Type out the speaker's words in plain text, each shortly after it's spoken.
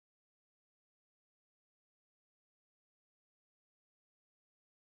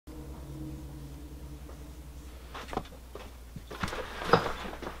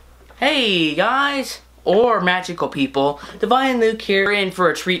Hey guys, or magical people, Divine Luke here. We're in for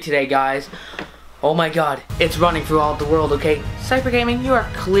a treat today, guys. Oh my god, it's running through all the world, okay? Cyber Gaming, you are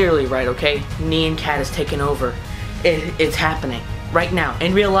clearly right, okay? Nyan Cat has taken over. It's happening. Right now,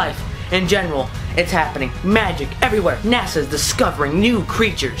 in real life, in general, it's happening. Magic everywhere. NASA's discovering new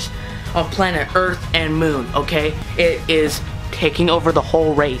creatures on planet Earth and Moon, okay? It is taking over the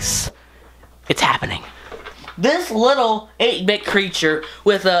whole race. It's happening. This little 8-bit creature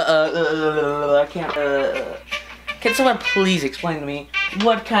with a can someone please explain to me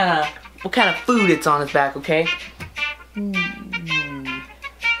what kind of food it's on its back, okay?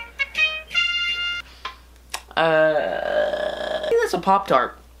 That's a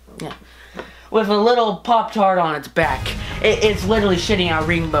Pop-Tart. Yeah. With a little Pop-Tart on its back. It's literally shitting out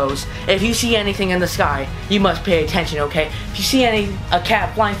rainbows. If you see anything in the sky, you must pay attention, okay? If you see a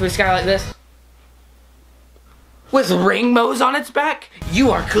cat flying through the sky like this, with rainbows on its back,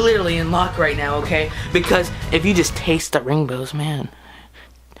 you are clearly in luck right now, okay? Because if you just taste the rainbows, man.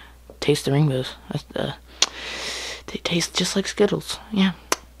 Taste the rainbows. They taste just like Skittles. Yeah.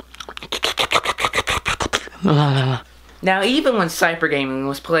 Now, even when Cyber Gaming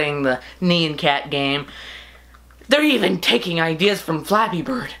was playing the Nyan Cat game, they're even taking ideas from Flappy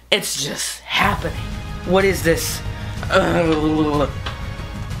Bird. It's just happening. What is this?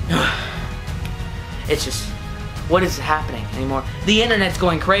 It's just... what is happening anymore? The internet's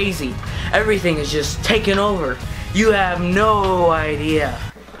going crazy. Everything is just taking over. You have no idea.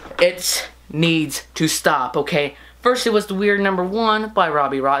 It needs to stop, okay? First it was the Weird Number 1 by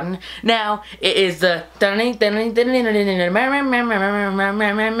Robbie Rotten. Now it is the... I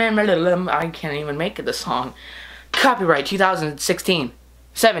can't even make it the song. Copyright 2016.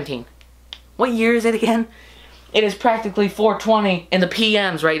 17. What year is it again? It is practically 4:20 in the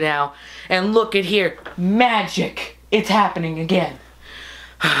PMs right now. And look at here. Magic. It's happening again.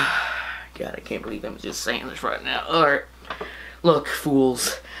 God, I can't believe I'm just saying this right now. Alright. Look,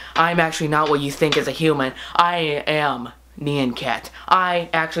 fools. I'm actually not what you think as a human. I am Nyan Cat. I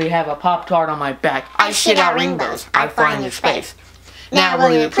actually have a Pop-Tart on my back. I shit out rainbows. I fly into space. Now,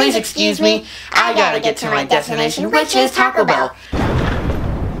 will you please excuse me? I gotta get to my destination, which is Taco Bell.